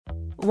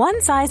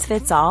One size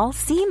fits all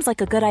seems like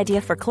a good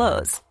idea for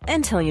clothes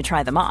until you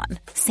try them on.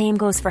 Same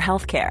goes for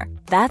healthcare.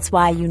 That's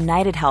why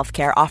United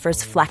Healthcare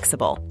offers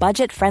flexible,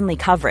 budget-friendly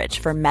coverage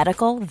for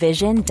medical,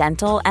 vision,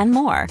 dental, and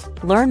more.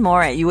 Learn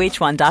more at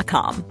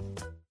uh1.com.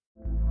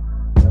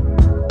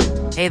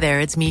 Hey there,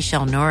 it's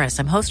Michelle Norris.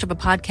 I'm host of a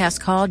podcast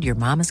called Your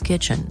Mama's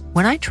Kitchen.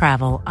 When I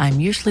travel, I'm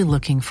usually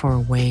looking for a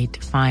way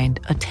to find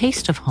a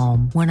taste of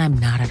home when I'm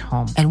not at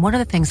home. And one of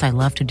the things I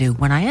love to do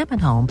when I am at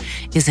home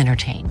is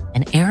entertain.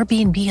 And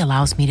Airbnb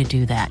allows me to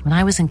do that. When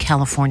I was in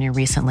California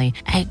recently,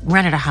 I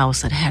rented a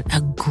house that had a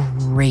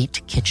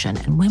great kitchen.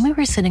 And when we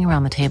were sitting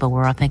around the table, we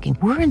were all thinking,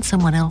 we're in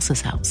someone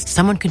else's house.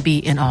 Someone could be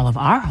in all of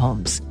our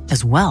homes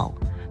as well.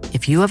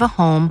 If you have a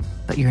home,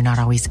 but you're not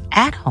always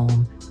at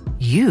home,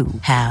 you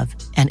have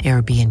an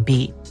Airbnb.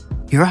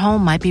 Your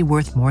home might be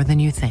worth more than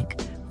you think.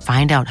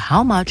 Find out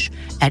how much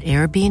at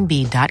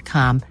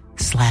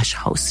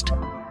airbnb.com/host.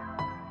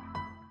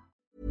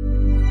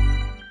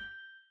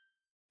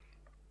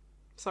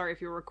 Sorry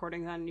if you were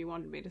recording that and you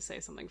wanted me to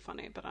say something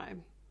funny, but I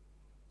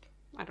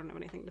don't have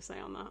anything to say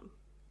on that.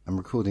 I'm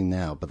recording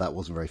now, but that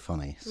wasn't very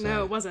funny. So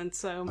no, it wasn't,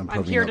 so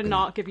I'm here to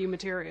not give you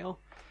material.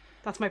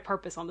 That's my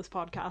purpose on this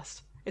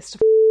podcast, is to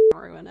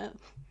ruin it.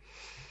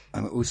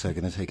 I'm also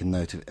going to take a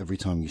note of every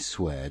time you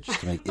swear,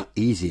 just to make it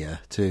easier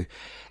to...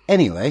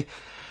 Anyway,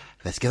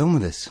 let's get on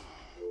with this.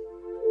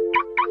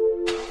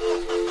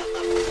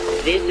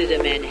 This is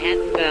a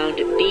Manhattan-bound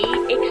B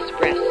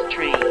Express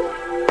train.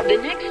 The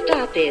next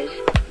stop is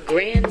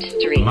Grand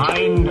Street.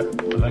 Mind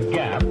the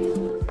gap.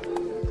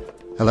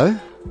 Hello,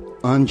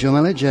 I'm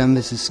John Elledge, and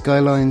this is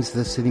Skylines,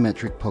 the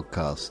Cinemetric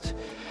podcast.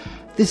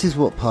 This is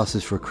what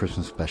passes for a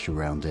Christmas special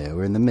round here.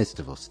 We're in the midst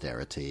of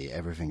austerity.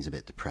 Everything's a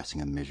bit depressing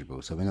and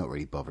miserable, so we're not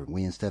really bothering.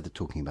 Instead of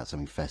talking about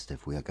something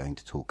festive, we are going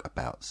to talk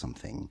about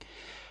something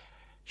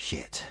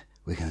shit.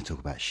 We're going to talk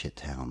about shit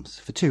towns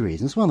for two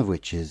reasons. One of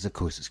which is, of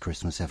course, it's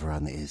Christmas.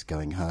 Everyone is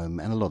going home,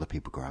 and a lot of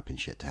people grow up in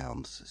shit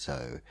towns,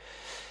 so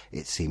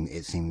it seemed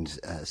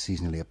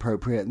seasonally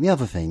appropriate. And the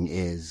other thing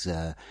is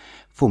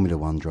Formula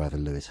One driver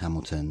Lewis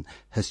Hamilton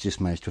has just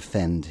managed to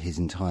offend his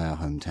entire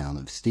hometown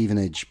of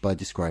Stevenage by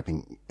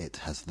describing it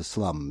as the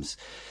slums.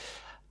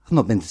 I've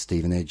not been to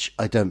Stevenage.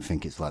 I don't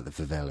think it's like the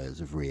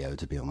favelas of Rio,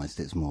 to be honest.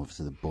 It's more of a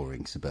sort of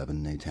boring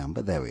suburban new town,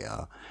 but there we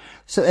are.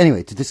 So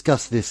anyway, to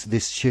discuss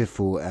this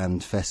cheerful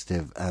and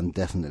festive and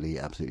definitely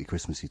absolutely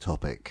Christmassy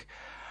topic,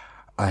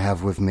 I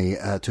have with me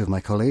two of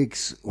my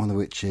colleagues, one of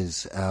which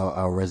is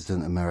our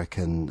resident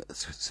American,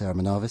 Sarah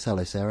Manavis.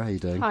 Hello, Sarah. How are you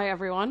doing? Hi,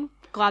 everyone.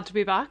 Glad to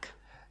be back.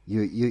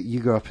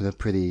 You grew up in a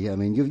pretty... I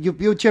mean,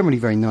 you're generally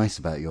very nice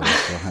about your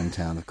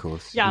hometown, of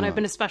course. Yeah, and I've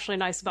been especially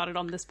nice about it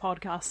on this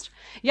podcast.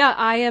 Yeah,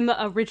 I am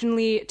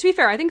originally... To be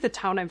fair, I think the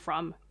town I'm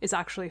from is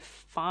actually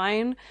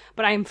fine,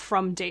 but I am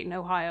from Dayton,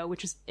 Ohio,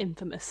 which is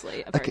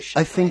infamously a very shit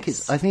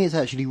place. I think it's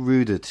actually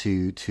ruder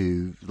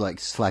to like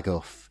slag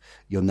off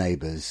your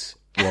neighbours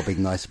while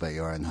being nice about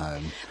your own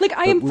home. Like,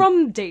 I am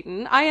from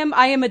Dayton. I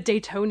am a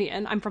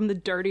Daytonian. I'm from the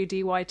dirty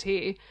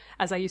DYT,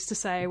 as I used to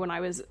say when I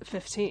was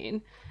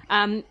 15.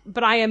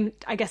 But I am,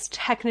 I guess,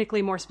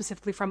 technically more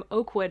specifically from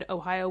Oakwood,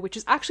 Ohio, which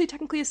is actually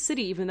technically a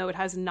city, even though it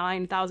has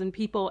 9,000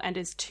 people and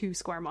is 2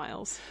 square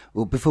miles.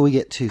 Well, before we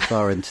get too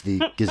far into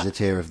the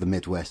gazetteer of the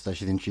Midwest, I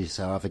should introduce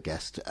our other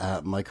guest,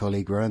 my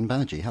colleague Rowan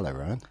Banerjee. Hello,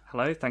 Rowan.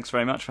 Hello, thanks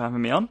very much for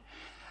having me on.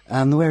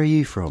 And where are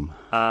you from?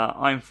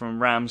 I'm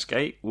from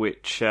Ramsgate,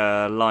 which,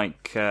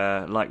 like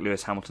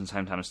Lewis Hamilton's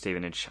hometown of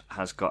Stevenage,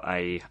 has got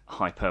a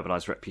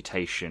hyperbolised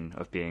reputation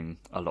of being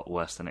a lot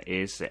worse than it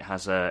is.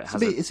 It's a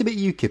bit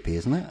UKIP-y,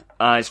 isn't it?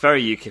 It's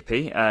very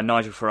UKIP-y.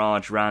 Nigel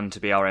Farage ran to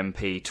be our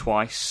MP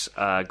twice,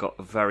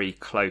 got very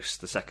close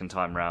the second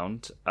time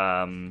round.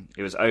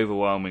 It was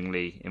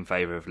overwhelmingly in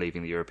favour of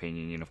leaving the European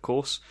Union, of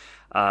course.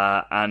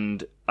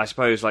 And I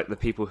suppose, like, the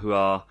people who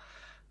are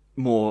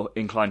more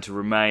inclined to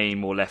remain,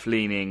 more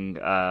left-leaning,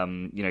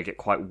 get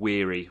quite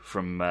weary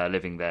from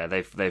living there.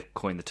 They've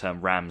coined the term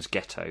Rams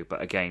Ghetto,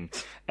 but again,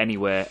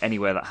 anywhere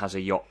that has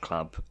a yacht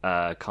club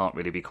can't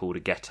really be called a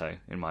ghetto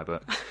in my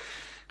book.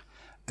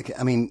 Okay,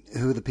 I mean,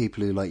 who are the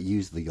people who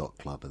use the yacht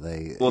club? Are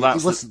they? Well,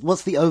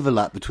 what's the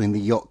overlap between the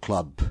yacht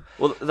club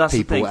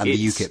people and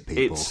the UKIP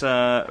people? It's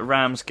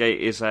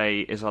Ramsgate is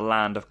a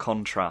land of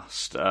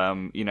contrast.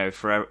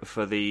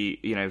 For the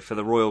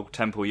Royal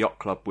Temple Yacht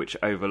Club, which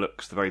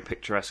overlooks the very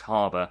picturesque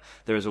harbour,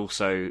 there is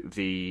also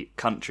the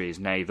country's,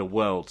 nay, the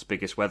world's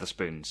biggest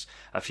Wetherspoons,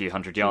 a few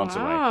hundred yards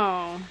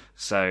away.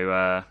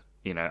 So.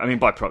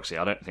 By proxy,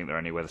 I don't think there are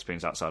any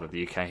Wetherspoons outside of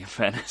the UK, in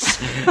fairness.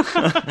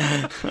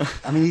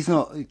 I mean, he's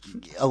not...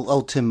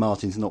 Old Tim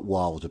Martin's not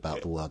wild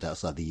about the world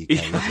outside the UK, is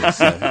he?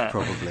 So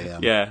probably...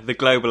 Yeah, the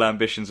global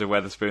ambitions of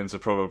Wetherspoons are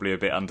probably a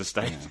bit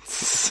understated.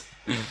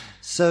 Yeah.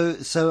 So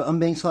I'm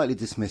being slightly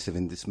dismissive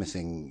in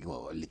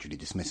literally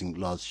dismissing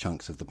large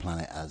chunks of the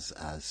planet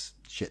as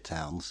shit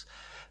towns.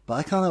 But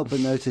I can't help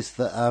but notice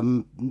that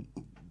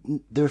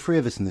there are 3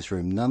 of us in this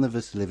room. None of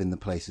us live in the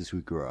places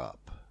we grew up.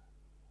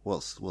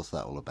 What's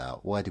that all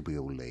about? Why did we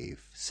all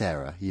leave?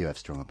 Sarah, you have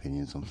strong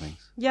opinions on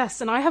things.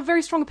 Yes, and I have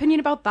very strong opinion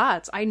about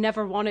that. I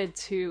never wanted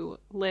to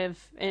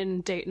live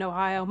in Dayton,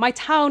 Ohio. My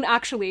town,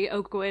 actually,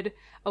 Oakwood,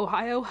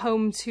 Ohio,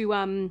 home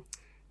to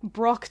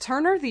Brock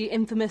Turner, the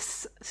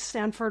infamous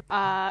Stanford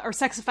or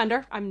sex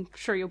offender. I'm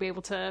sure you'll be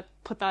able to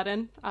put that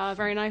in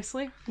very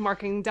nicely,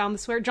 marking down the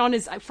swear. John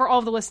is, for all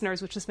of the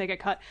listeners, which just make it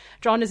cut,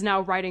 John is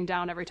now writing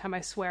down every time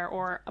I swear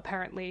or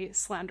apparently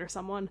slander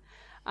someone.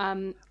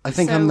 I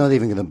think I'm not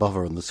even going to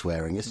bother on the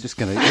swearing. It's just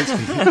going to.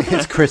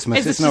 It's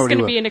Christmas. It's not just going to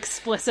really be an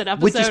explicit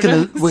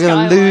episode. We're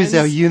going to lose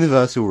our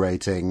universal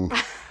rating.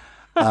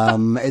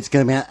 It's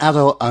going to be an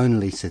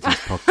adult-only cities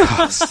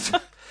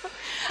podcast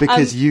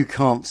because you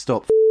can't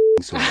stop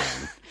swearing.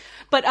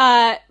 But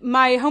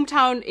my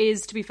hometown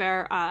is, to be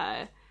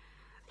fair,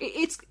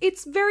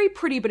 it's very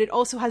pretty, but it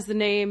also has the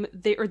name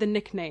the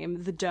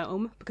nickname the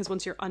Dome, because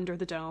once you're under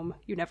the dome,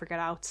 you never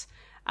get out.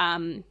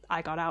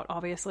 I got out,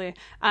 obviously.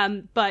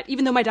 But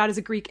even though my dad is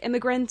a Greek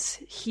immigrant,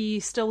 he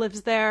still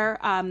lives there,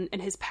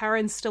 and his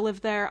parents still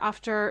live there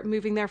after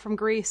moving there from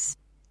Greece.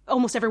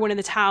 Almost everyone in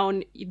the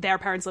town, their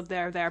parents live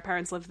there, their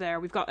parents live there.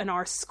 We've got in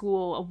our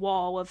school a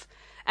wall of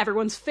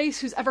everyone's face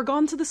who's ever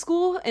gone to the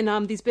school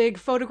in these big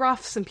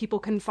photographs, and people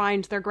can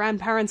find their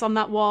grandparents on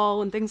that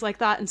wall and things like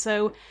that. And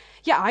so,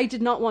 yeah, I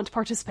did not want to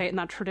participate in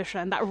that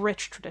tradition, that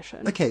rich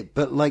tradition. Okay,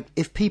 but like,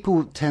 if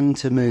people tend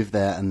to move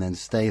there and then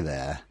stay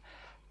there,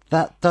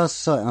 that does,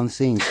 sight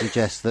unseen,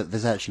 suggest that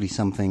there's actually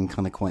something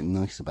kind of quite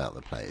nice about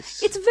the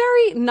place. It's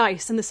very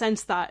nice in the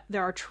sense that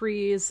there are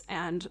trees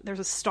and there's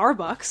a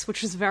Starbucks,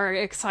 which is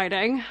very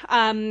exciting.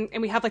 And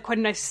we have like quite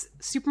a nice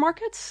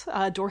supermarket,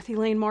 Dorothy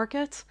Lane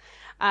Market.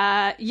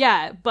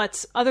 Yeah,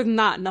 but other than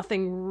that,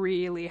 nothing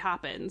really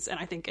happens. And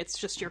I think it's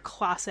just your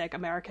classic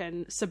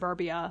American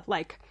suburbia,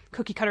 like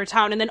cookie cutter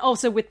town. And then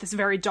also with this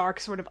very dark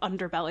sort of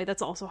underbelly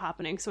that's also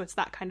happening. So it's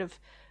that kind of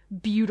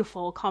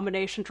beautiful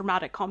combination,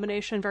 dramatic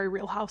combination, very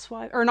Real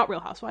Housewives, or not Real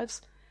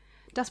Housewives,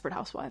 Desperate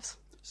Housewives.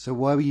 So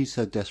why were you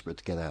so desperate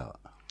to get out?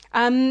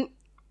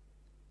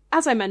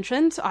 As I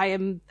mentioned, I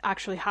am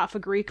actually half a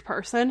Greek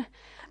person.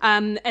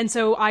 And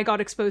so I got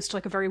exposed to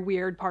like a very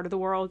weird part of the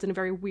world and a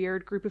very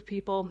weird group of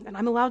people. And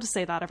I'm allowed to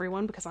say that,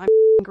 everyone, because I'm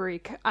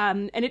Greek.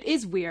 And it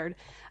is weird.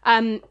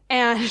 And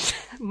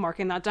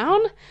marking that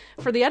down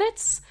for the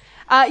edits.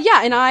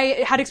 Yeah, and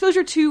I had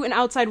exposure to an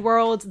outside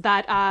world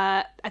that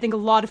I think a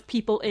lot of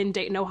people in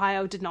Dayton,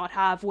 Ohio did not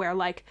have, where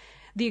like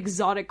the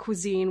exotic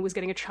cuisine was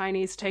getting a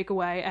Chinese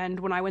takeaway,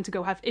 and when I went to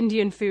go have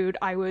Indian food,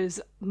 I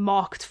was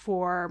mocked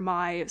for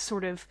my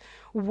sort of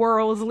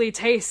worldly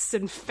tastes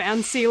and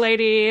fancy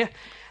lady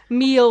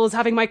meals,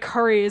 having my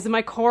curries and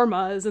my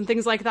kormas and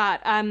things like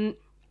that.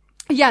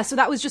 Yeah, so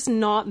that was just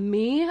not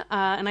me,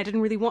 and I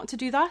didn't really want to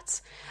do that.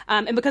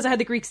 And because I had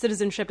the Greek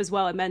citizenship as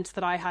well, it meant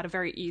that I had a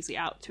very easy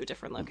out to a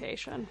different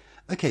location.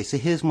 Okay, so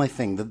here's my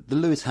thing. The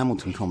Lewis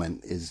Hamilton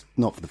comment is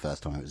not for the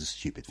first time. It was a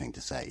stupid thing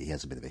to say. He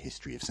has a bit of a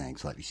history of saying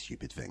slightly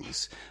stupid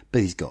things.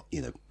 But he's got,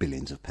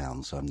 billions of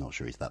pounds, so I'm not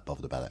sure he's that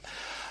bothered about it.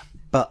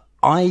 But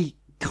I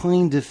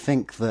kind of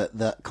think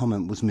that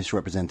comment was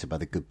misrepresented by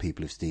the good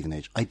people of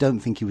Stevenage. I don't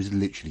think he was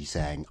literally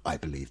saying, I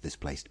believe this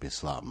place to be a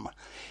slum.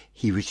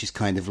 He was just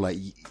kind of like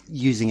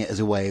using it as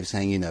a way of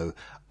saying,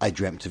 I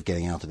dreamt of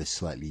getting out of this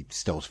slightly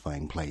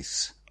stultifying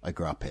place I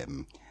grew up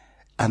in.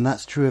 And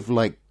that's true of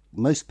like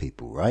most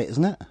people, right?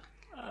 Isn't it?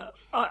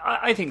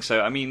 I think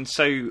so. I mean,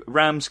 so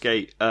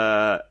Ramsgate,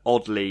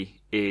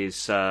 oddly,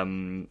 is,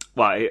 Ramsgate,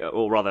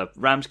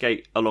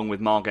 along with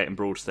Margate and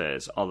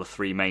Broadstairs, are the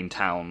three main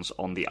towns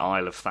on the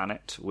Isle of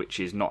Thanet, which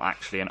is not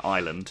actually an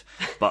island,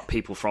 but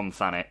people from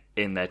Thanet,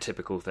 in their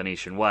typical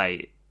Phoenician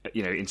way,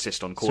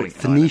 insist on calling it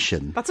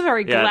Phoenician. That's a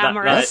very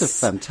glamorous. That's a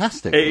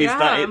fantastic. It is,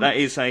 that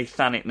is a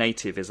Thanet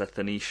native, is a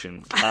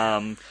Phoenician.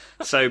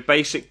 So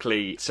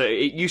basically,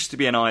 it used to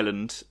be an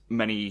island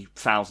many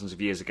thousands of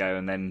years ago,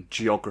 and then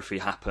geography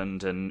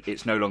happened, and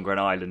it's no longer an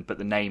island, but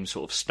the name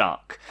sort of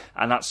stuck,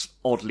 and that's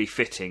oddly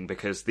fitting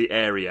because the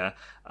area,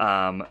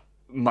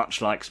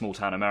 much like small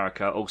town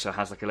America, also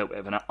has like a little bit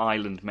of an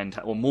island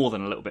mentality, or more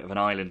than a little bit of an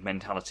island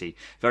mentality.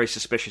 Very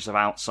suspicious of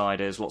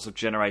outsiders, lots of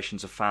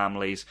generations of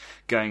families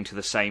going to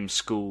the same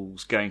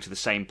schools, going to the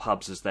same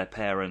pubs as their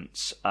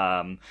parents,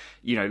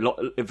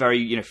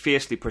 very,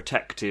 fiercely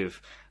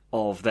protective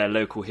of their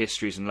local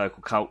histories and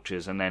local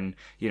cultures, and then,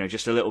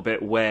 just a little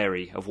bit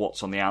wary of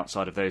what's on the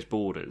outside of those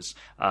borders.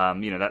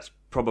 That's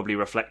probably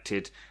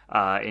reflected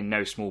in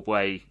no small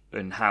way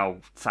in how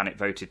Thanet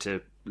voted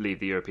to leave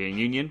the European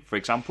Union, for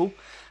example.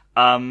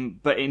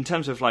 But in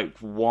terms of like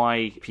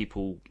why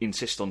people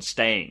insist on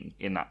staying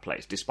in that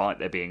place, despite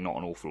there being not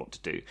an awful lot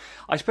to do,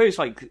 I suppose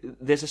like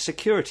there's a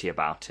security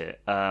about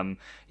it.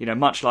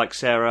 Much like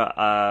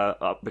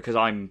Sarah, because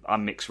I'm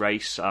mixed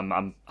race,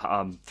 I'm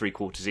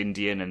 3/4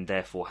 Indian, and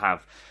therefore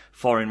have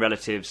foreign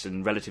relatives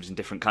and relatives in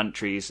different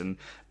countries, and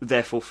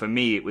therefore for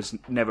me it was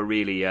never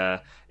really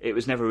a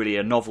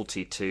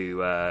novelty to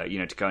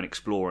go and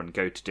explore and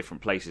go to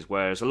different places,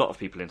 whereas a lot of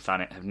people in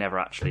Thanet have never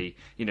actually,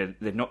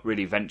 they've not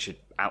really ventured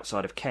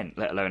outside of Kent,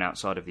 let alone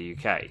outside of the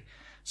UK.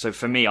 So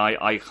for me,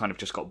 I kind of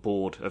just got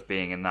bored of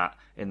being in that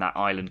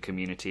island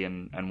community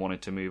and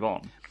wanted to move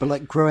on. But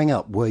like growing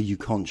up, were you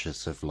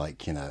conscious of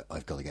like, you know,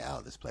 I've got to get out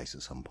of this place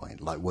at some point?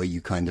 Like, were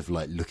you kind of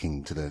like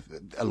looking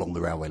along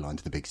the railway line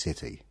to the big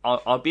city?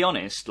 I'll be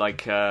honest,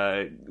 like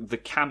the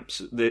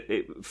camps,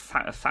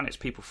 Thanet's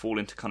people fall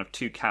into kind of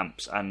two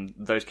camps, and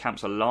those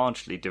camps are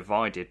largely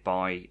divided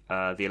by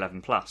the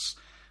 11+.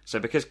 So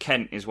because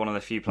Kent is one of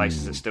the few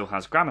places that still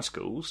has grammar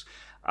schools,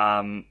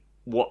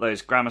 what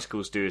those grammar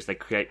schools do is they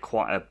create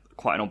quite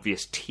an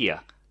obvious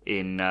tier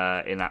in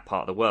that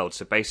part of the world.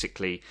 So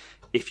basically,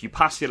 if you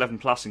pass the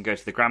 11+ and go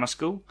to the grammar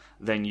school,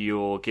 then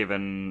you're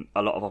given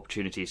a lot of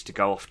opportunities to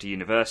go off to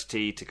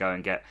university, to go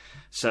and get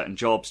certain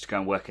jobs, to go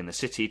and work in the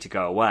city, to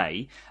go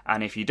away.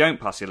 And if you don't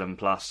pass the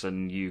 11+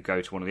 and you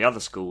go to one of the other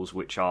schools,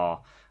 which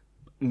are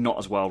not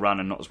as well run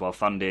and not as well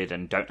funded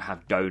and don't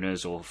have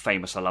donors or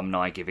famous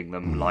alumni giving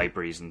them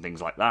libraries and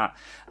things like that,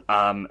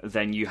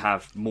 then you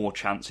have more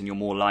chance and you're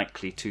more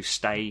likely to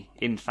stay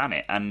in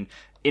Thanet. And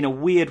in a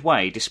weird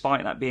way,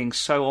 despite that being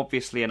so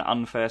obviously an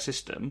unfair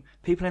system,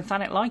 people in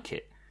Thanet like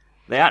it.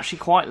 They actually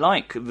quite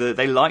like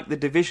the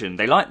division.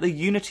 They like the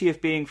unity of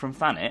being from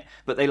Thanet,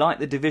 but they like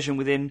the division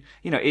within,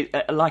 you know,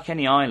 like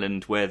any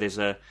island where there's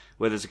a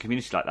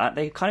community like that.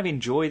 They kind of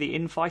enjoy the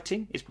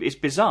infighting. It's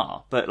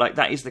bizarre, but like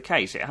that is the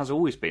case. It has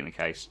always been the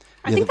case.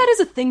 I think that is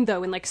a thing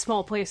though in like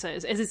small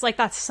places. Is it's like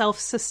that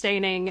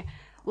self-sustaining,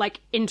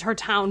 like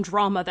intertown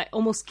drama that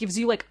almost gives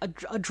you like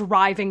a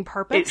driving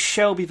purpose. It's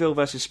Shelbyville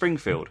versus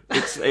Springfield.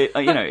 It's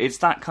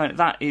that kind of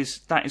that is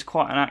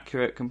quite an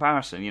accurate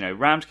comparison. You know,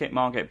 Ramsgate,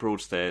 Margate,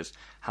 Broadstairs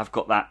have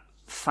got that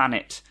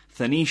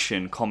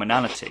Thanetian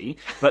commonality,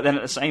 but then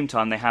at the same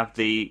time they have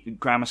the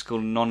grammar school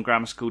and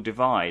non-grammar school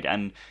divide.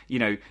 And you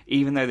know,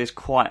 even though there's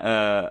quite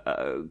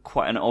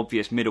an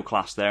obvious middle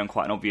class there and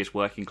quite an obvious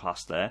working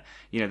class there,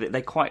 you know,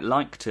 they quite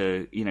like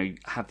to, you know,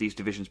 have these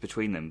divisions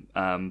between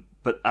them.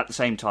 But at the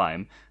same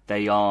time,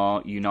 they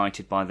are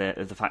united by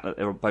the fact that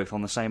they're both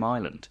on the same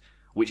island,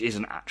 which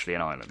isn't actually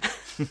an island.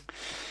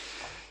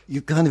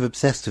 You're kind of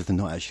obsessed with them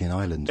not actually an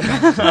island.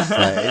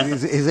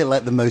 Is it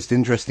like the most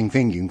interesting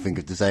thing you can think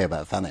of to say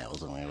about Thanet or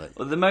something? Like?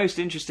 Well, the most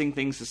interesting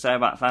things to say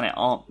about Thanet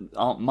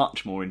aren't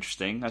much more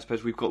interesting. I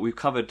suppose we've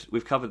covered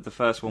the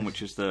first one,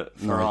 which is that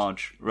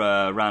Farage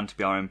ran to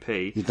be our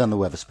MP. You've done the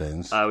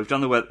Wetherspoons. We've done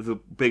the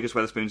biggest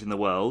Wetherspoons in the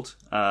world.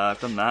 I've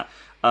done that.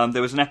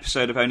 There was an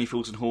episode of Only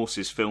Fools and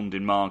Horses filmed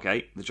in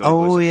Margate. The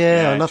Jolly Boys,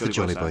 I love the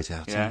Jolly Boys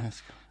out. Yeah.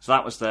 So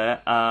that was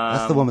there.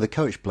 That's the one where the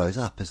coach blows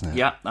up, isn't it?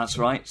 Yeah, that's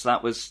right. So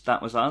that was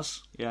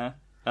us. Yeah.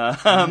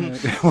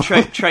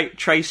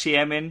 Tracy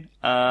Emin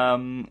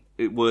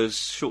it was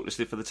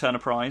shortlisted for the Turner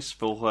Prize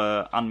for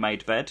her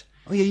Unmade Bed.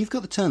 Oh yeah, you've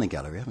got the Turner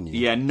Gallery, haven't you?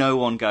 Yeah, no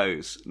one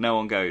goes. No,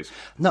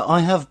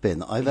 I have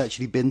been. I've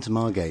actually been to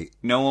Margate.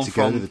 No one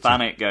from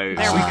Thanet goes.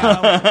 There we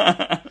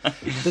go.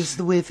 That's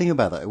the weird thing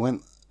about that.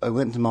 I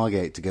went to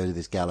Margate to go to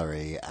this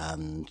gallery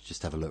and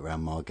just have a look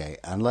around Margate,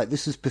 and like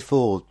this was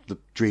before the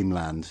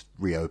Dreamland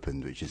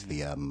reopened, which is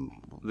the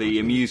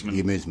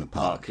amusement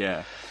park.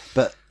 Yeah,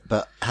 but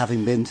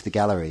having been to the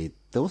gallery,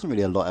 there wasn't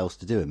really a lot else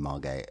to do in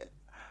Margate.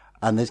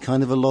 And there's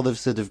kind of a lot of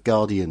sort of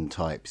Guardian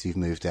types who've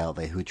moved out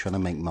there who are trying to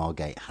make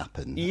Margate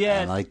happen. Yeah.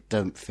 And I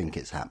don't think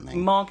it's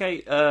happening.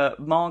 Margate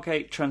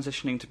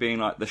transitioning to being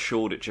like the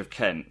Shoreditch of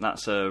Kent,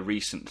 that's a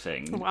recent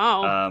thing.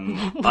 Wow.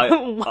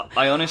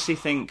 I honestly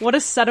think... What a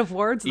set of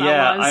words that was.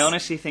 Yeah, I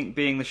honestly think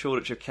being the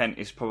Shoreditch of Kent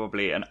is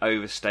probably an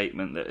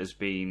overstatement that has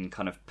been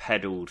kind of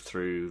peddled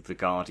through the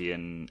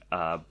Guardian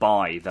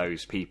by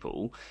those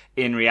people.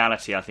 In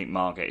reality, I think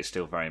Margate is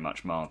still very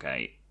much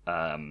Margate.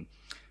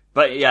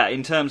 But yeah,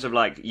 in terms of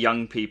like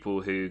young people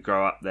who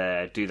grow up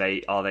there,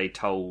 are they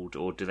told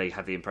or do they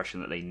have the impression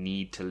that they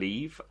need to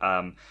leave?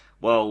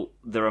 Well,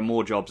 there are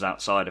more jobs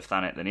outside of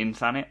Thanet than in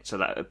Thanet, so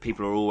that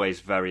people are always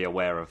very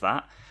aware of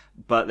that.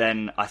 But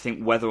then I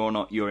think whether or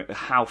not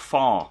how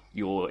far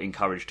you're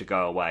encouraged to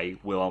go away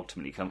will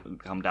ultimately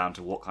come down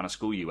to what kind of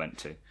school you went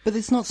to. But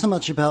it's not so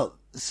much about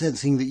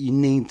sensing that you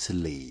need to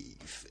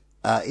leave.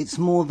 It's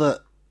more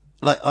that,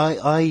 like,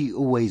 I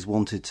always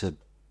wanted to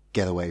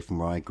get away from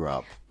where I grew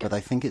up, but I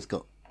think it's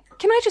got...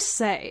 Can I just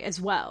say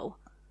as well,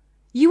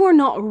 you are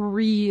not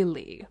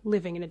really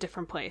living in a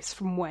different place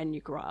from when you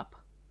grew up,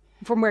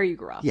 from where you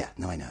grew up. Yeah,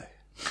 no, I know.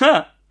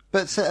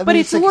 But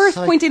it's worth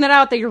pointing that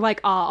out, that you're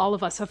like, all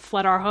of us have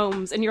fled our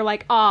homes, and you're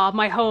like,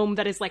 my home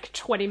that is like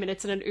 20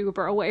 minutes in an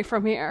Uber away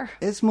from here.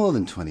 It's more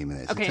than 20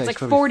 minutes. Okay, it's like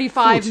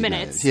 45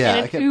 minutes in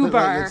an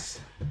Uber.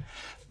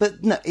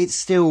 But no, it's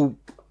still...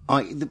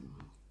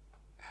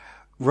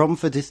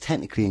 Romford is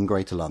technically in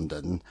Greater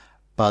London,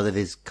 but it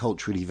is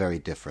culturally very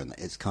different.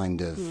 It's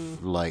kind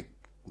of like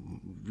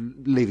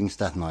leaving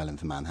Staten Island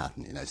for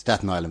Manhattan. You know,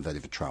 Staten Island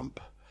voted for Trump.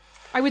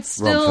 I would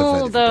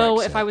still, though,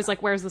 if I was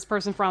like, where's this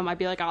person from? I'd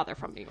be like, they're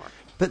from New York.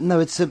 But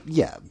no, so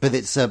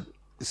it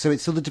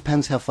sort of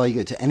depends how far you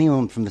go. To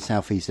anyone from the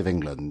southeast of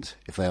England,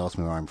 if they ask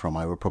me where I'm from,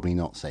 I would probably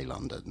not say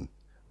London.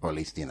 Or at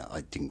least, you know,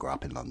 I didn't grow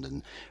up in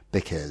London,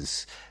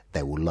 because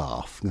they will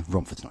laugh.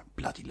 Romford's not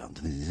bloody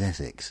London, it is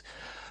Essex.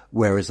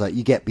 Whereas, like,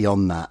 you get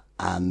beyond that,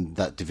 and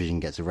that division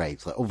gets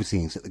erased. Like, obviously,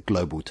 in the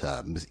global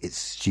terms, it's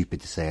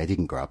stupid to say I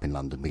didn't grow up in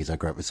London because I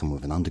grew up with someone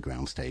with an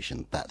underground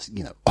station. That's,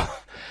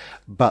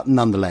 but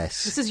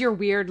nonetheless. This is your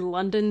weird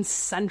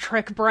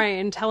London-centric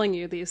brain telling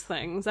you these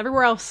things.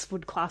 Everywhere else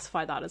would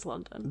classify that as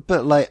London.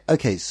 But,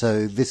 okay,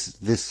 so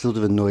this sort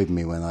of annoyed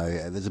me when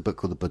there's a book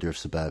called The Buddha of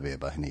Suburbia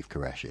by Hanif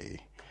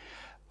Qureshi.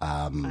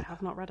 I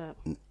have not read it.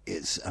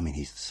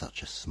 He's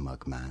such a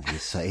smug man.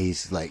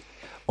 He's like,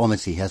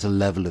 honestly, he has a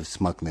level of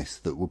smugness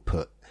that would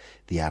put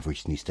the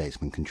average New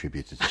Statesman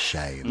contributor to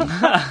shame.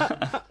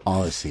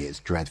 Honestly, it's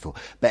dreadful.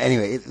 But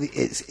anyway,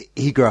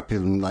 he grew up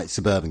in like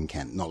suburban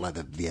Kent, not like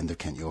the end of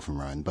Kent you're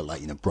from, Rowan, but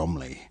like,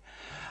 Bromley.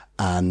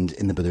 And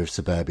in The Buddha of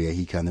Suburbia,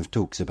 he kind of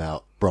talks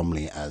about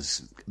Bromley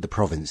as the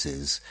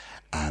provinces,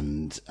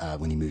 and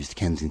when he moves to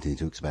Kensington, he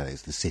talks about it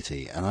as the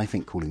city. And I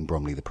think calling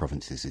Bromley the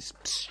provinces is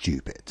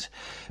stupid,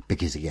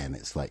 because again,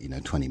 it's like,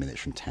 20 minutes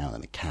from town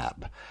in a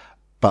cab.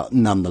 But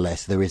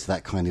nonetheless, there is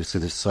that kind of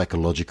sort of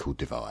psychological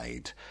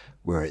divide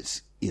where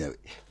it's,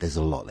 there's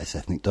a lot less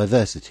ethnic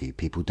diversity.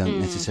 People don't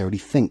necessarily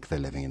think they're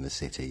living in the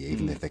city,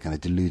 even if they're kind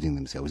of deluding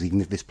themselves,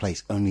 even if this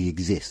place only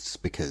exists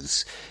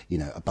because,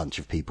 a bunch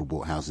of people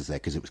bought houses there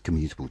because it was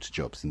commutable to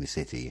jobs in the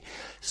city.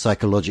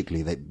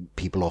 Psychologically,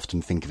 people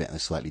often think of it in a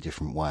slightly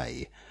different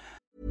way.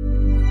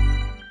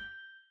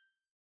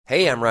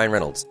 Hey, I'm Ryan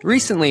Reynolds.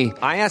 Recently,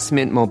 I asked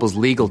Mint Mobile's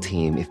legal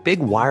team if big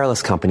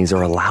wireless companies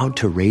are allowed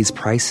to raise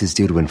prices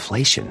due to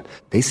inflation.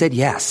 They said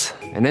yes.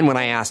 And then when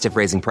I asked if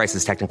raising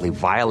prices technically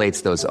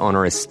violates those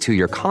onerous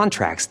 2-year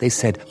contracts, they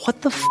said,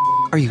 "What the f***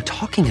 are you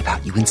talking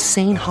about, you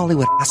insane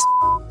Hollywood ass?"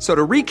 So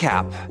to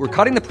recap, we're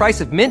cutting the price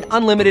of Mint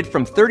Unlimited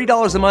from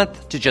 $30 a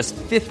month to just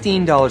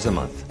 $15 a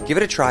month. Give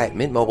it a try at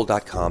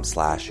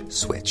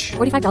mintmobile.com/switch.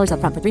 $45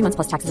 up front for 3 months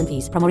plus taxes and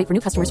fees. Promo rate for new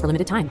customers for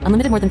limited time.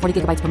 Unlimited more than 40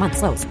 gigabytes per month.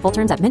 Slows full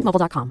terms at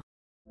mintmobile.com.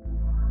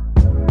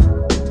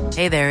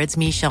 Hey there, it's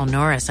Michelle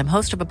Norris. I'm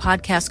host of a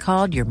podcast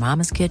called Your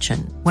Mama's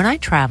Kitchen. When I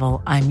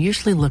travel, I'm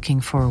usually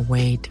looking for a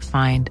way to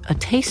find a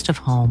taste of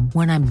home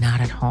when I'm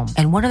not at home.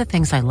 And one of the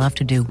things I love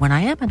to do when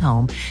I am at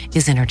home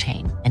is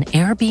entertain. And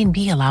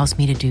Airbnb allows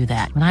me to do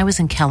that. When I was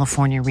in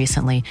California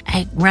recently,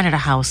 I rented a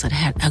house that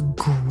had a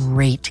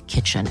great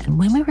kitchen. And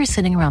when we were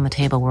sitting around the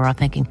table, we were all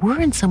thinking,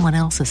 we're in someone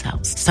else's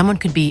house. Someone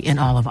could be in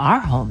all of our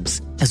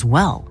homes as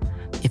well.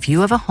 If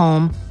you have a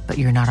home, but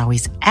you're not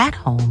always at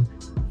home,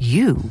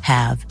 you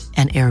have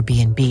an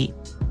Airbnb.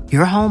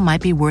 Your home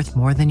might be worth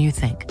more than you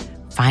think.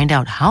 Find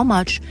out how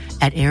much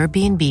at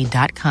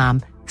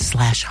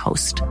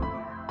airbnb.com/host.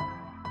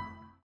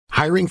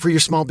 Hiring for your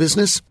small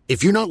business?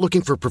 If you're not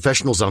looking for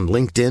professionals on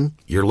LinkedIn,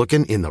 you're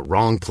looking in the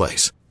wrong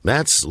place.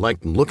 That's like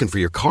looking for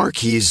your car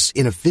keys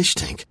in a fish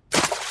tank.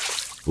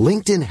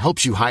 LinkedIn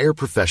helps you hire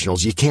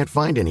professionals you can't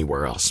find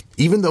anywhere else,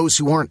 even those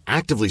who aren't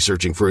actively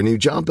searching for a new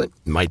job but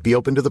might be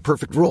open to the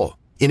perfect role.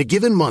 In a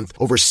given month,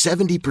 over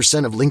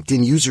 70% of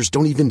LinkedIn users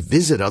don't even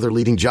visit other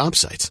leading job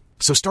sites.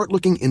 So start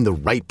looking in the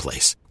right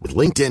place. With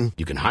LinkedIn,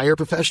 you can hire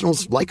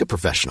professionals like a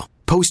professional.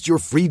 Post your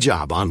free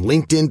job on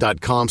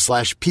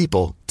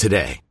linkedin.com/people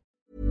today.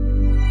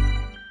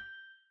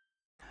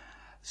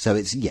 So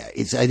I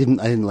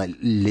didn't like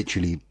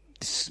literally,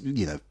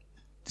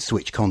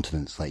 switch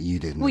continents like you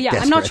did. Well, yeah,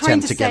 I'm not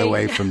trying to get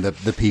away from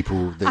the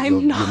people that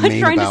I'm not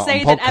trying to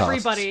say that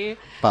everybody,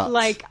 but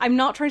I'm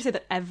not trying to say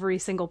that every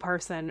single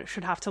person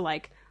should have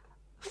to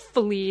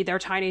flee their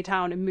tiny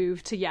town and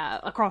move to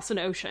across an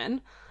ocean.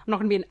 I'm not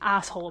going to be an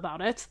asshole about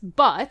it,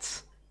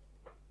 but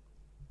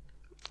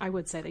I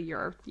would say that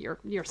you're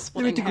splitting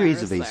there are degrees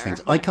hairs of these there,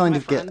 things. I kind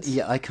of get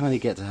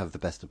to have the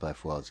best of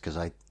both worlds because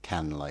I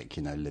can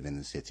live in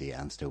the city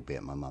and still be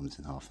at my mum's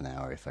in half an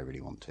hour if I really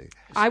want to.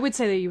 I would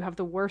say that you have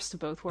the worst of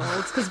both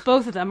worlds because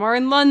both of them are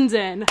in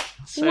London.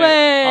 So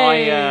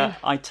Way!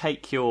 I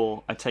take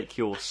your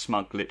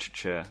smug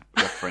literature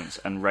reference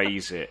and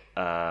raise it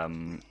a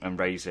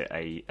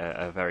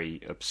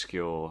very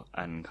obscure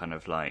and kind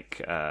of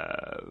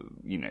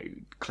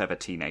clever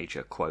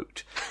teenager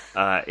quote.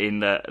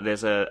 In that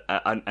there's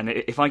and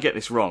if I get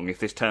this wrong, if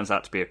this turns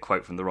out to be a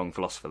quote from the wrong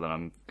philosopher, then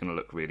I'm going to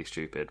look really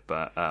stupid.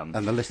 But and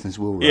the listeners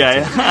will.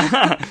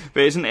 Yeah.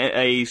 But isn't it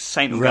a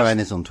Saint Augustine? Rowan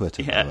is on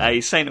Twitter. Yeah, a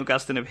Saint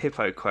Augustine of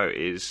Hippo quote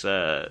is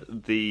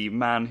the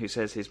man who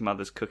says his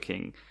mother's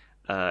cooking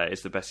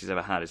is the best he's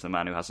ever had is the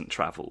man who hasn't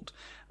travelled.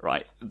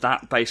 Right,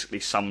 that basically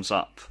sums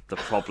up the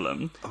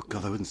problem. Oh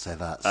God, I wouldn't say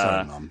that.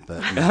 Sorry, Mum,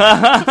 but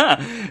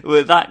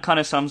well, that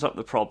kind of sums up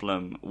the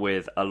problem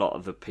with a lot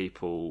of the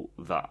people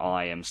that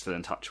I am still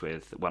in touch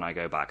with when I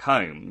go back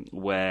home.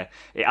 Where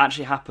it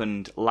actually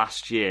happened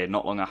last year,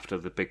 not long after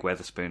the Big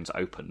Wetherspoons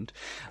opened.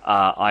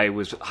 I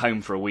was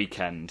home for a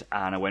weekend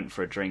and I went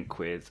for a drink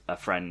with a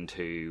friend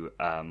who,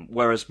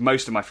 whereas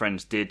most of my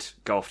friends did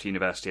go off to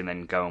university and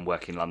then go and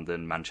work in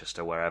London,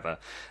 Manchester, wherever.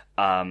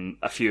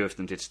 A few of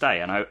them did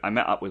stay, and I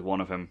met up with one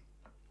of them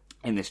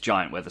in this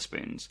giant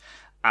Wetherspoons,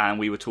 and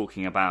we were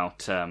talking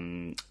about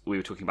Antoine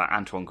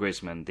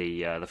Griezmann,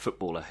 the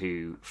footballer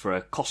who, for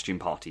a costume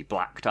party,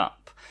 blacked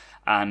up,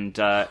 and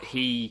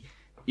he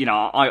you know,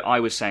 I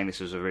was saying this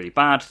was a really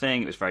bad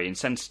thing. It was very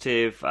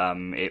insensitive.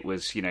 It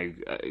was, you know,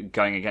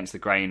 going against the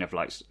grain of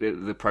like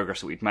the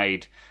progress that we'd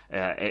made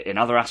in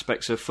other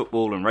aspects of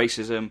football and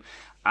racism.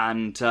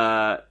 And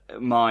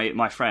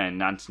my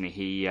friend Anthony,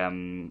 he I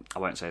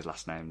won't say his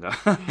last name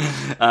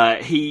though.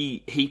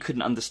 He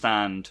couldn't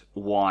understand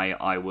why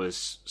I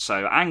was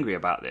so angry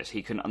about this.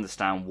 He couldn't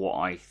understand what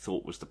I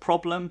thought was the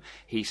problem.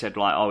 He said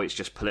like, "Oh, it's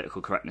just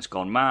political correctness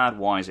gone mad.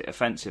 Why is it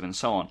offensive?" and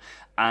so on.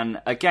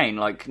 And again,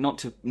 like not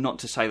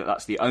to say that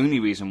that's the only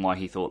reason why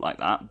he thought like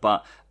that,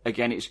 but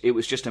again, it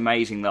was just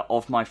amazing that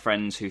of my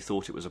friends who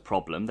thought it was a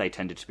problem, they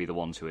tended to be the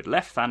ones who had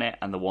left Thanet,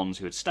 and the ones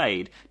who had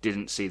stayed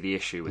didn't see the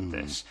issue with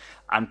this.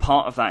 And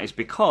part of that is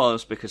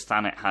because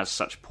Thanet has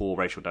such poor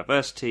racial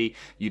diversity,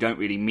 you don't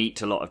really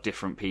meet a lot of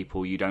different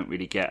people, you don't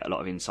really get a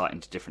lot of insight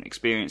into different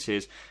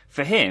experiences.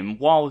 For him,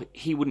 while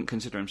he wouldn't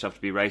consider himself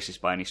to be racist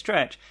by any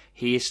stretch,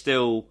 he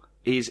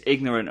is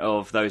ignorant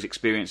of those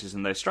experiences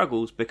and those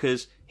struggles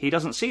because he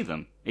doesn't see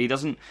them. He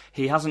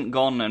hasn't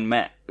gone and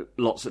met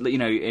lots of, you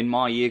know, in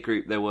my year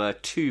group there were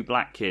 2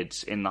 black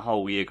kids in the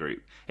whole year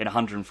group in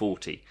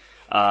 140.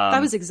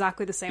 That was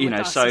exactly the same with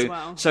us as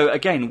well. So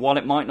again, while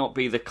it might not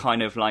be the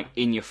kind of like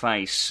in your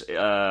face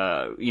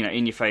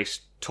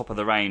top of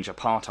the range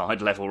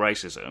apartheid level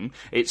racism,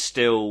 it's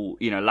still,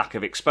 you know, lack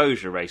of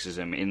exposure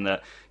racism in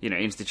that, you know,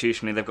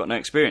 institutionally they've got no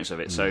experience of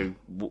it. So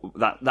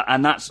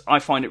that's I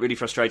find it really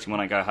frustrating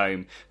when I go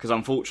home, because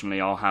unfortunately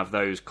I'll have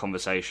those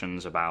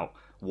conversations about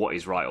what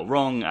is right or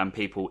wrong, and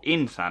people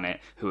in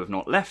Thanet who have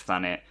not left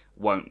Thanet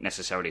won't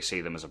necessarily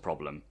see them as a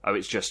problem. Oh,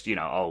 it's just, you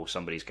know, oh,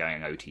 somebody's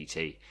going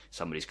OTT,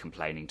 somebody's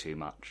complaining too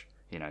much.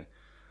 You know,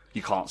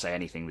 you can't say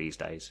anything these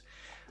days.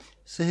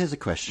 So here's a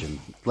question,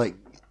 like,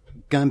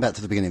 going back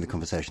to the beginning of the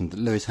conversation,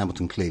 Lewis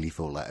Hamilton clearly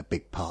thought like a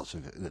big part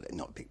of it,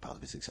 not a big part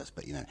of his success,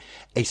 but, you know,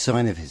 a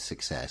sign of his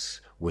success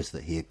was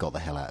that he had got the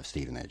hell out of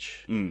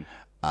Stevenage.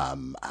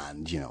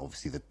 And, you know,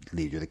 obviously the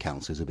leader of the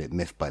council is a bit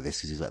miffed by this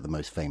because he's like the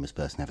most famous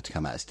person ever to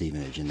come out of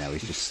Stevenage, and now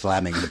he's just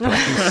slamming the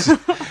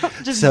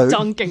place. Just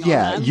dunking on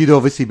them. You'd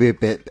obviously be a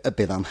bit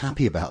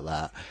unhappy about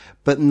that.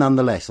 But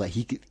nonetheless, like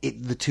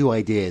the two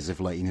ideas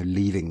of like, you know,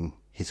 leaving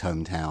his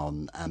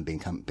hometown and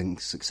being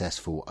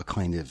successful are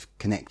kind of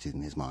connected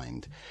in his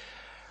mind.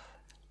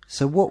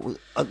 So what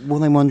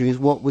I'm wondering is,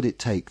 what would it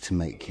take to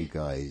make you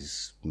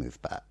guys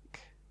move back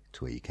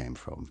to where you came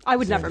from? I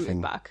would never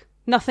move back.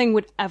 Nothing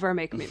would ever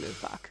make me move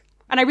back.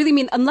 And I really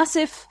mean, unless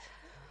if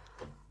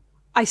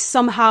I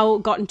somehow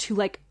got into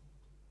like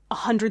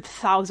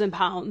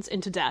 £100,000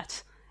 into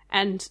debt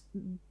and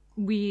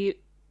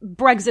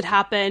Brexit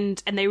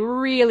happened and they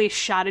really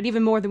shot it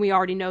even more than we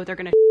already know they're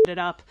going to shit it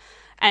up.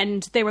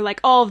 And they were like,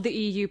 all of the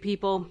EU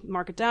people,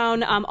 mark it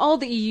down, all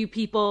the EU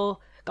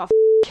people got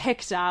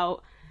kicked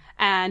out.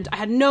 And I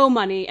had no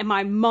money, and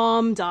my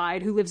mom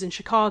died, who lives in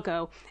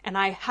Chicago, and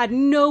I had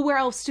nowhere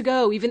else to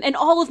go, and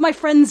all of my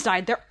friends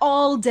died. They're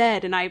all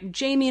dead, and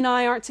Jamie and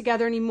I aren't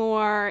together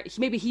anymore.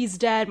 Maybe he's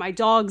dead, my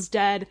dog's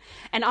dead,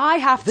 and I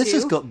have This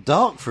has got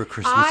dark for a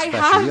Christmas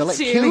special. You're like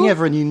killing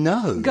everyone you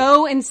know.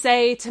 Go and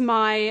say to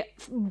my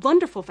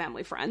wonderful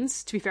family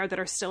friends, to be fair, that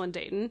are still in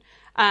Dayton,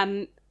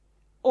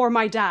 or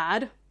my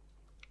dad,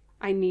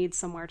 I need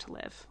somewhere to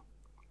live.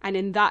 And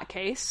in that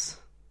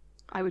case,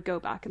 I would go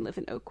back and live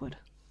in Oakwood,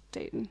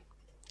 Dayton,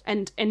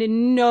 and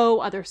in no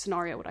other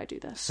scenario would I do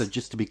this. So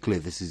just to be clear,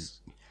 this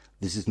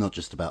is not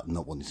just about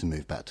not wanting to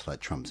move back to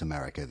like Trump's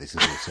America. This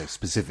is also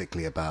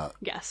specifically about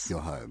your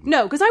home.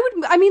 No, because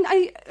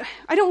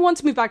I don't want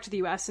to move back to the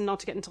US, and not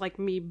to get into like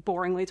me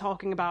boringly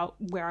talking about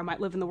where I might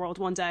live in the world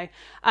one day.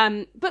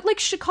 But like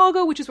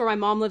Chicago, which is where my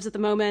mom lives at the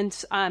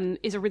moment,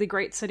 is a really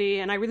great city,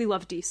 and I really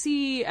love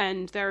DC,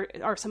 and there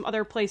are some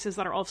other places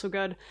that are also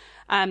good.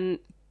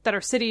 That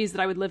are cities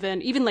that I would live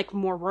in, even like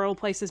more rural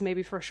places,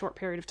 maybe for a short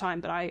period of time,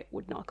 but I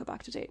would not go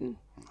back to Dayton.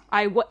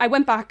 I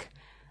went back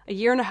a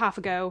year and a half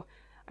ago.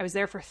 I was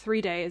there for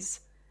 3 days,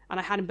 and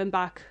I hadn't been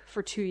back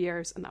for 2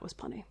 years, and that was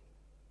plenty.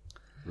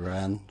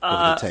 Ran, what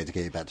would it take to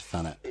get you back to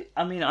Thanet?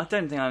 I mean, I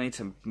don't think I need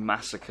to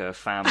massacre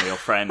family or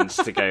friends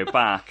to go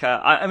back.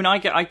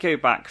 I go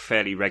back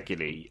fairly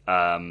regularly,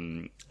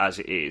 as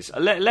it is.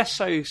 Less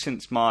so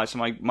since my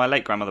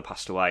late grandmother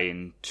passed away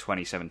in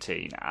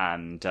 2017,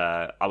 and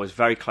I was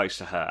very close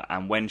to her,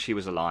 and when she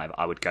was alive,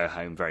 I would go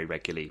home very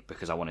regularly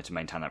because I wanted to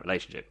maintain that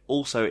relationship.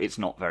 Also, it's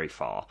not very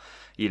far.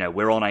 You know,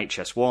 we're on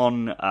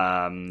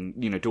HS1,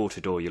 you know, door to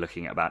door, you're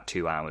looking at about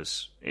 2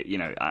 hours, you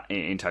know,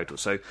 in total.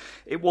 So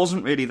it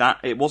wasn't really that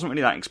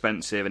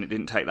expensive, and it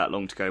didn't take that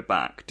long to go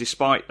back.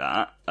 Despite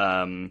that,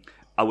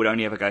 I would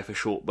only ever go for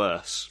short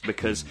bursts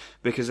because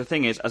the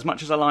thing is, as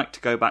much as I like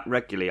to go back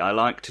regularly, I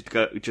like to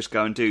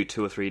go and do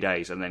 2 or 3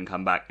 days and then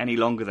come back. Any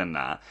longer than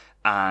that,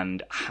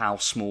 and how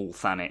small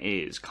Thanet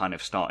is, kind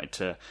of started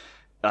to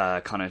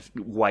kind of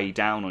weigh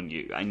down on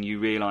you, and you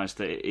realise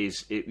that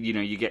you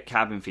know, you get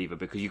cabin fever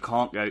because you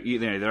can't go. You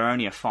know, there are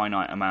only a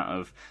finite amount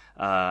of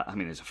I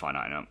mean, there's a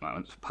finite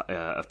amount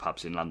of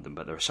pubs in London,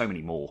 but there are so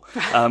many more.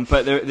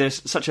 But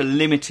there's such a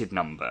limited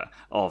number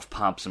of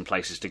pubs and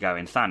places to go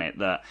in Thanet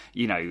that,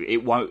 you know,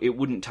 it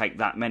wouldn't take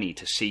that many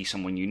to see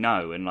someone you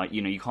know, and like,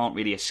 you know, you can't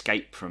really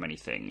escape from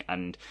anything.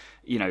 And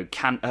you know,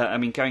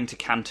 going to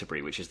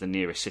Canterbury, which is the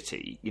nearest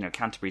city, you know,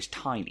 Canterbury's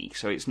tiny,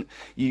 so it's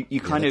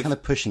you kind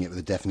of pushing it with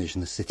the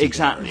definition of city.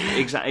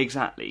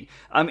 Exactly.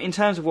 In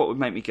terms of what would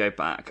make me go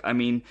back, I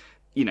mean,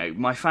 you know,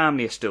 my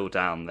family are still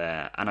down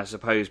there, and I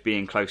suppose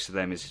being close to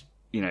them is,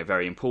 you know,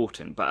 very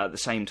important. But at the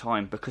same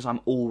time, because I'm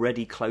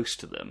already close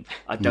to them,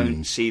 I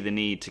don't see the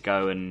need to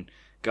go and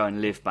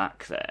live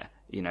back there.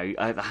 You know,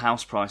 the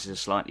house prices are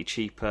slightly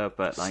cheaper,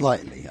 but like...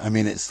 Slightly. I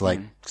mean, it's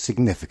like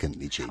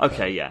significantly cheaper.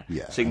 Okay, yeah.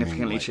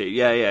 Significantly cheaper.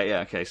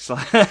 Yeah, okay.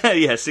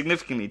 Yeah,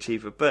 significantly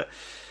cheaper. But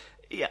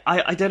yeah,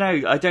 I don't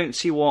know. I don't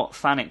see what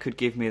Thanet could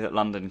give me that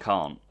London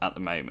can't at the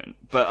moment.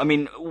 But I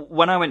mean,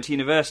 when I went to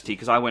university,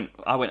 because I went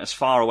as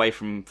far away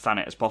from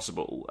Thanet as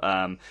possible,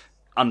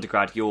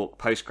 undergrad York,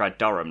 postgrad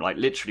Durham, like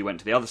literally went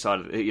to the other side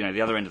of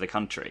the other end of the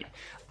country.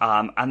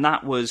 And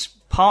that was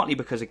partly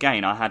because,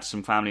 again, I had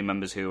some family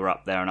members who were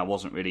up there and I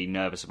wasn't really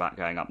nervous about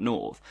going up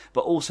north,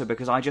 but also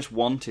because I just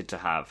wanted to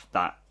have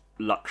that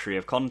luxury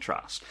of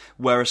contrast.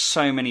 Whereas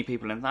so many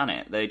people in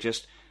Thanet, they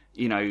just,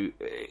 you know,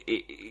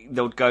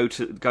 they'll go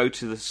to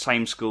the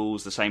same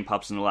schools, the same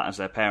pubs and all that as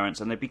their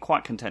parents, and they'd be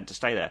quite content to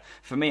stay there.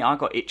 For me, I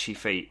got itchy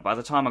feet. By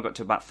the time I got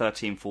to about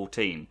 13,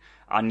 14,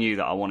 I knew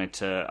that I wanted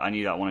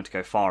to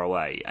go far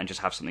away and just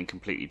have something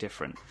completely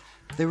different.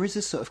 There is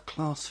a sort of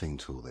class thing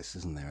to all this,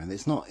 isn't there? And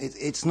it's not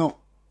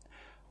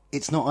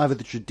either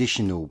the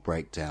traditional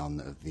breakdown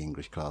of the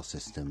English class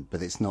system,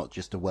 but it's not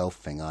just a wealth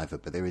thing either.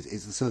 But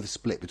it's a sort of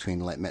split between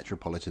like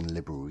metropolitan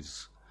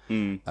liberals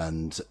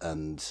and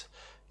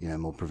you know,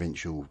 more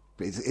provincial.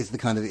 It's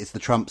the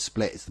Trump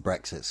split, it's the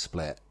Brexit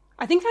split.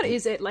 I think that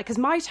is it. Like, because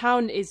my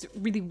town is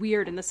really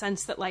weird in the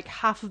sense that like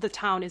half of the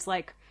town is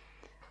like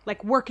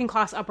working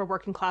class, upper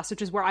working class,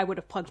 which is where I would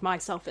have plugged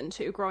myself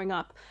into growing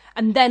up.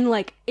 And then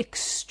like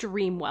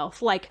extreme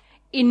wealth, like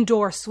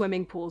indoor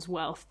swimming pools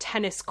wealth,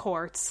 tennis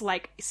courts,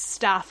 like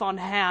staff on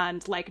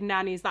hand, like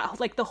nannies, that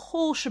like the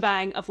whole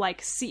shebang of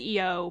like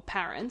CEO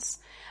parents.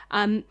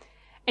 And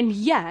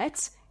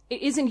yet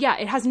it isn't,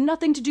 it has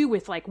nothing to do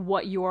with like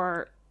what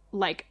your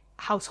like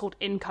household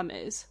income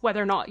is,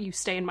 whether or not you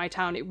stay in my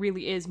town. It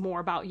really is more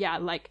about,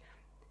 like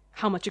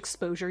how much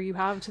exposure you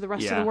have to the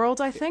rest of the world,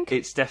 I think.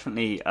 It's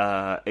definitely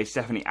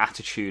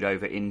attitude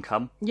over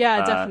income.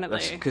 Yeah,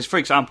 definitely. Because, for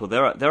example,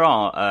 there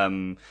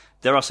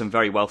are some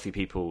very wealthy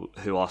people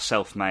who are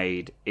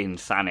self-made in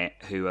Thanet,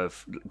 who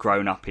have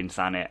grown up in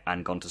Thanet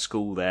and gone to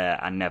school there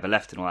and never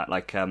left and all that.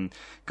 Like a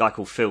guy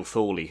called Phil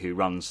Thorley, who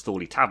runs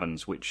Thorley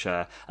Taverns, which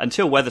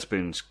until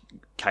Wetherspoons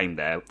came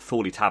there,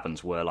 Thorley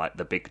Taverns were like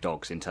the big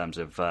dogs in terms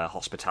of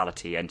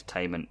hospitality,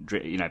 entertainment,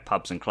 you know,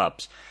 pubs and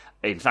clubs.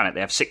 In Thanet, they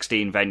have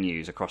 16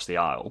 venues across the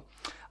Isle.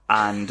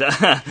 And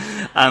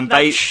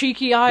that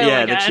cheeky Isle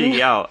again. The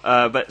cheeky Isle.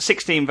 But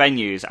 16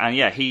 venues, and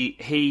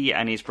he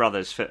and his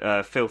brothers,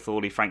 Phil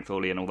Thorley, Frank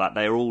Thorley, and all that,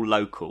 they're all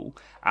local,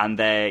 and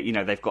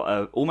they've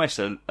got almost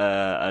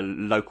a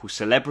local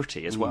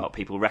celebrity as well.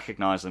 People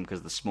recognise them because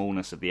of the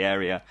smallness of the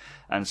area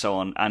and so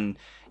on. And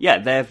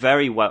they're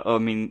very well. I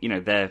mean, you know,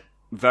 they're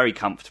very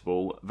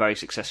comfortable, very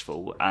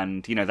successful,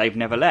 and you know they've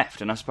never left.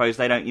 And I suppose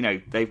they don't. You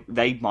know,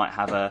 they might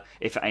have a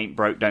 "if it ain't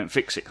broke, don't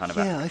fix it" kind of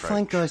approach. I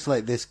find guys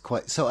like this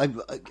quite. So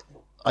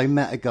I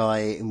met a guy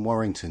in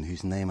Warrington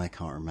whose name I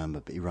can't remember,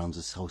 but he runs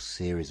this whole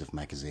series of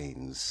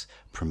magazines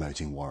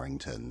promoting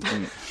Warrington.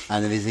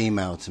 And in his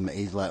email to me,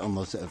 he's like on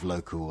the sort of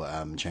local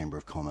Chamber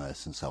of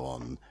Commerce and so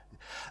on.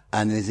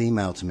 And in his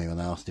email to me, when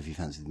I asked if he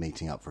fancied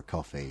meeting up for a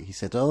coffee, he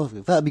said, "Oh,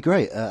 that'd be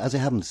great. As it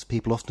happens,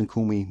 people often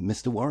call me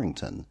Mr.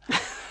 Warrington."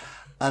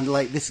 And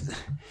like this,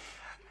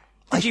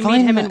 did you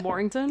meet him in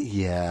Warrington?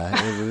 Yeah,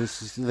 it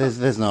was.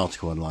 There's an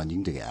article online, you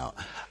can dig it out,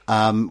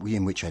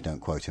 in which I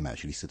don't quote him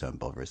actually, so don't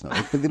bother. It's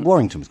not. But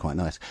Warrington was quite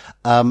nice.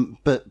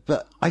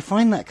 But I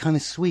find that kind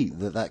of sweet.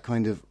 That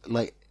kind of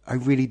like I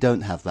really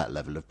don't have that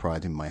level of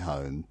pride in my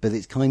home, but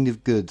it's kind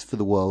of good for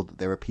the world that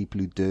there are people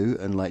who do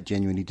and like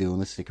genuinely do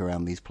want to stick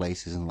around these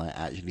places and like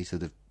actually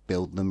sort of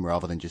build them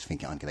rather than just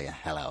thinking I'm going to get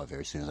the hell out of here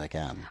as soon as I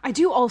can. I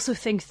do also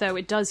think though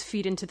it does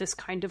feed into this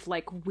kind of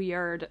like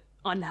weird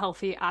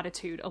unhealthy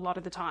attitude a lot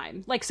of the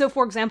time. Like, so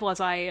for example, as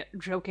I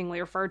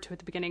jokingly referred to at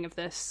the beginning of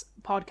this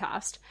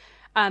podcast,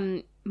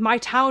 my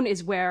town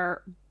is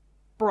where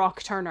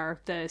Brock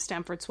Turner, the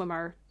Stanford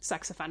swimmer,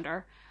 sex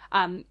offender,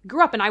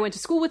 grew up, and I went to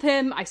school with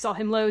him. I saw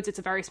him loads. It's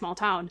a very small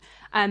town.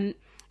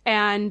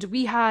 And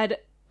we had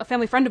a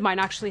family friend of mine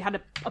actually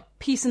had a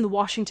piece in the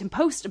Washington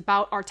Post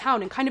about our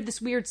town, and kind of this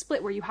weird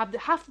split where you have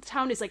half the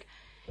town is like,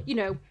 you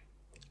know,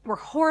 we're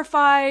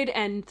horrified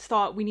and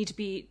thought we need to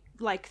be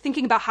like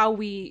thinking about how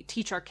we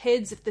teach our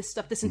kids if this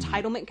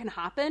entitlement can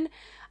happen,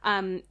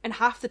 and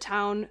half the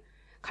town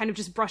kind of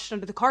just brushed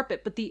under the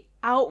carpet. But the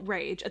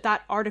outrage at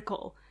that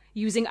article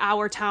using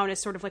our town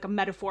as sort of like a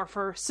metaphor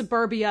for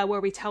suburbia,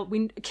 where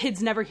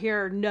kids never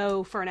hear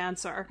no for an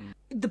answer.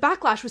 The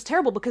backlash was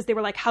terrible because they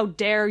were like, how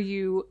dare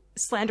you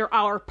slander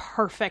our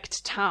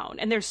perfect town?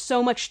 And there's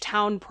so much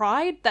town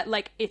pride that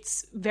like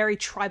it's very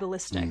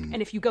tribalistic.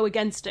 And if you go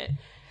against it,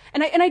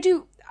 and I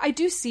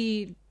do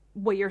see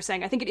what you're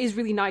saying. I think it is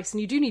really nice,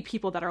 and you do need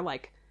people that are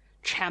like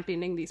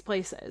championing these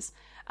places.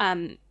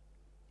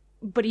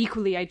 But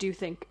equally, I do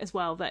think as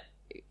well that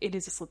it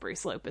is a slippery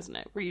slope, isn't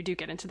it? Where you do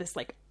get into this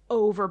like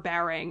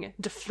overbearing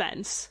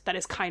defense that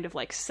is kind of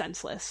like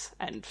senseless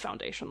and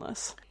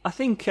foundationless. I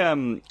think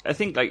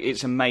like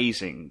it's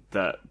amazing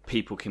that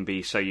people can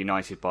be so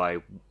united by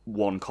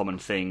one common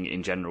thing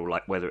in general,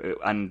 like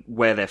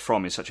where they're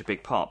from is such a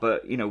big part.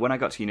 But you know, when I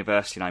got to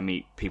university and I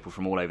meet people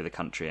from all over the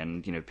country,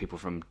 and you know, people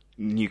from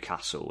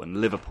Newcastle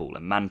and Liverpool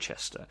and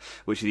Manchester,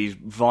 which are these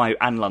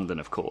and London,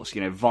 of course,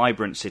 you know,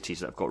 vibrant cities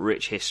that have got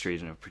rich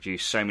histories and have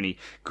produced so many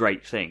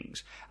great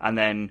things. And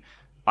then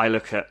I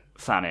look at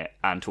Thanet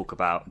and talk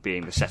about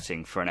being the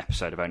setting for an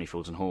episode of Only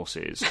Fools and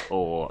Horses,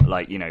 or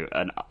like, you know,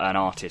 an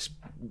artist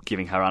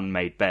giving her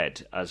unmade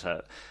bed as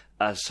her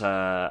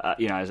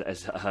entry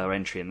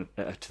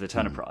to the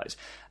Turner Prize.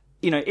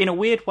 You know, in a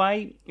weird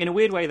way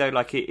though,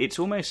 like it's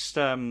almost,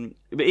 it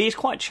is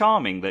quite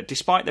charming that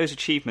despite those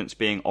achievements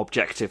being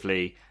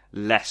objectively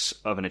less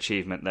of an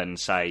achievement than,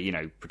 say, you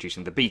know,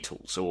 producing the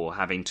Beatles or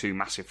having 2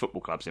 massive football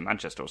clubs in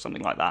Manchester or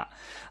something like that.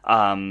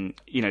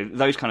 You know,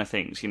 those kind of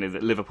things, you know,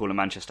 that Liverpool and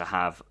Manchester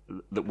have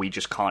that we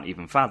just can't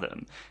even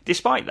fathom.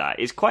 Despite that,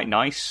 it's quite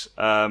nice.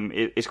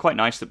 It's quite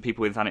nice that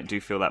people in Thanet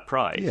do feel that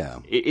pride.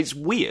 Yeah. It's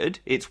weird,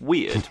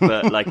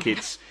 but like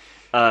it's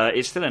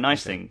still a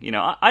nice thing. You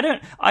know, I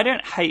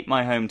don't hate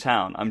my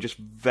hometown. I'm just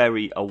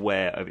very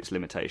aware of its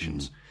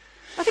limitations.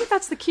 I think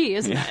that's the key,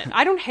 isn't it?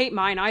 I don't hate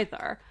mine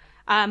either.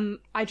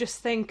 I just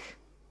think,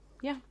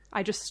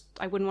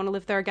 I wouldn't want to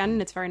live there again,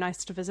 and it's very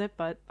nice to visit,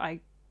 but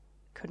I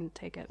couldn't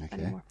take it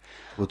anymore.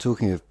 Well,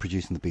 talking of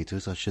producing the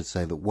Beatles, I should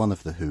say that one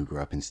of the Who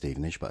grew up in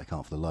Stevenage, but I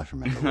can't for the life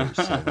remember which,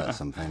 so that's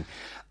something.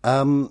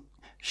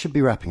 Should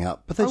be wrapping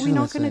up. But are we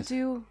not going to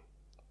do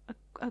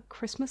a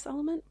Christmas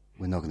element?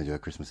 We're not going to do a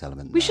Christmas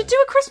element. We should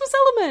do a Christmas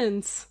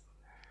element!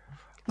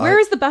 Where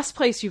is the best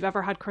place you've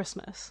ever had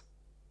Christmas?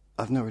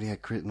 I've not really had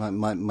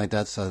my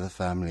dad's side of the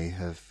family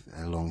have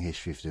a long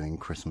history of doing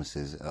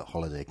Christmases at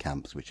holiday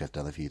camps, which I've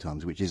done a few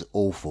times, which is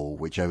awful,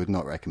 which I would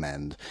not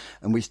recommend,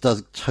 and which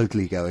does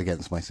totally go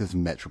against my sort of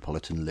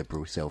metropolitan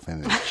liberal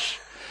self-image,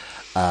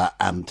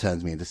 and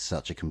turns me into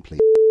such a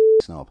complete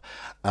snob.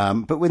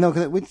 But we're not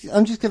going to.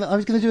 I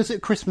was going to do a sort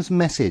of Christmas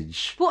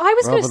message. Well, I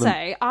was going to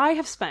say I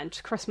have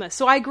spent Christmas.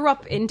 So I grew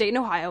up in Dayton,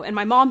 Ohio, and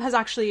my mom has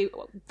actually,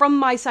 from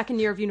my second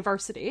year of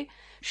university,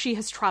 she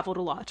has traveled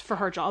a lot for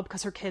her job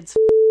because her kids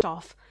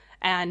off,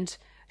 and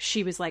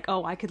she was like,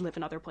 oh, I could live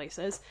in other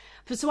places.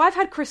 So I've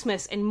had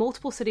Christmas in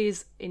multiple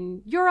cities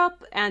in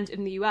Europe and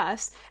in the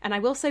US, and I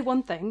will say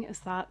one thing is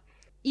that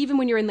even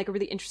when you're in like a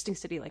really interesting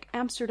city like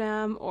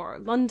Amsterdam or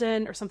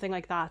London or something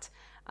like that,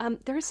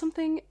 there is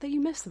something that you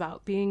miss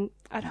about being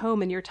at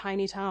home in your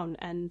tiny town,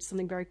 and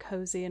something very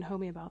cozy and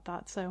homey about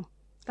that. So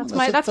that's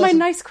my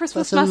nice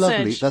Christmas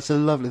message. That's a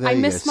lovely. I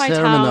miss my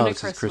town at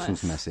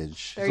Christmas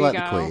message. There it's like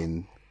the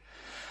Queen.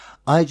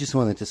 I just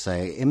wanted to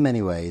say, in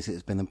many ways,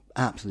 it's been an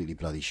absolutely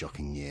bloody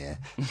shocking year,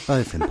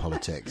 both in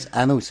politics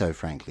and also,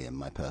 frankly, in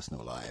my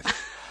personal life,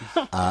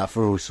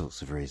 for all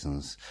sorts of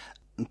reasons.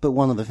 But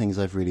one of the things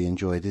I've really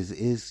enjoyed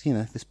is you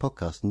know, this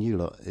podcast, and you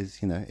lot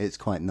is, you know, it's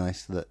quite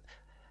nice that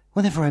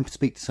whenever I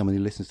speak to someone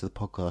who listens to the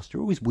podcast,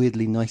 you're always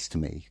weirdly nice to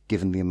me,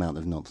 given the amount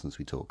of nonsense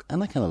we talk,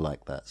 and I kind of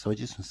like that. So I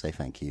just want to say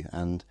thank you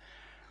and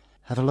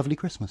have a lovely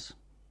Christmas,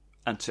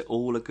 and to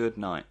all a good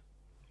night.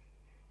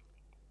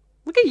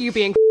 Look at you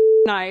being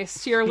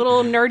nice to your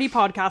little nerdy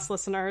podcast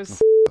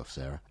listeners. Off,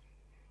 Sarah.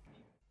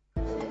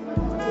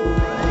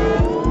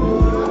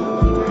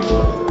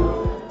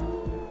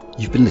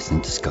 You've been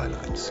listening to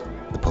Skylines,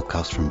 the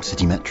podcast from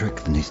City Metric,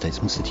 the New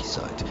Statesman City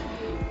site.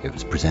 It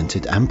was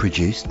presented and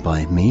produced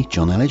by me,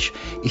 John Elledge.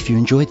 If you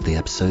enjoyed the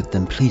episode,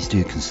 then please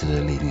do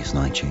consider leaving us an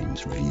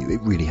iTunes review.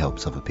 It really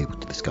helps other people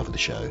to discover the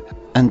show.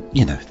 And,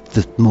 you know,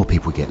 the more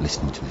people get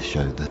listening to the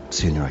show, the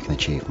sooner I can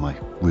achieve my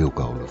real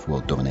goal of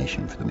world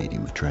domination for the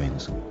medium of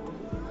trains.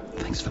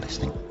 Thanks for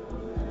listening.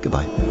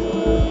 Goodbye.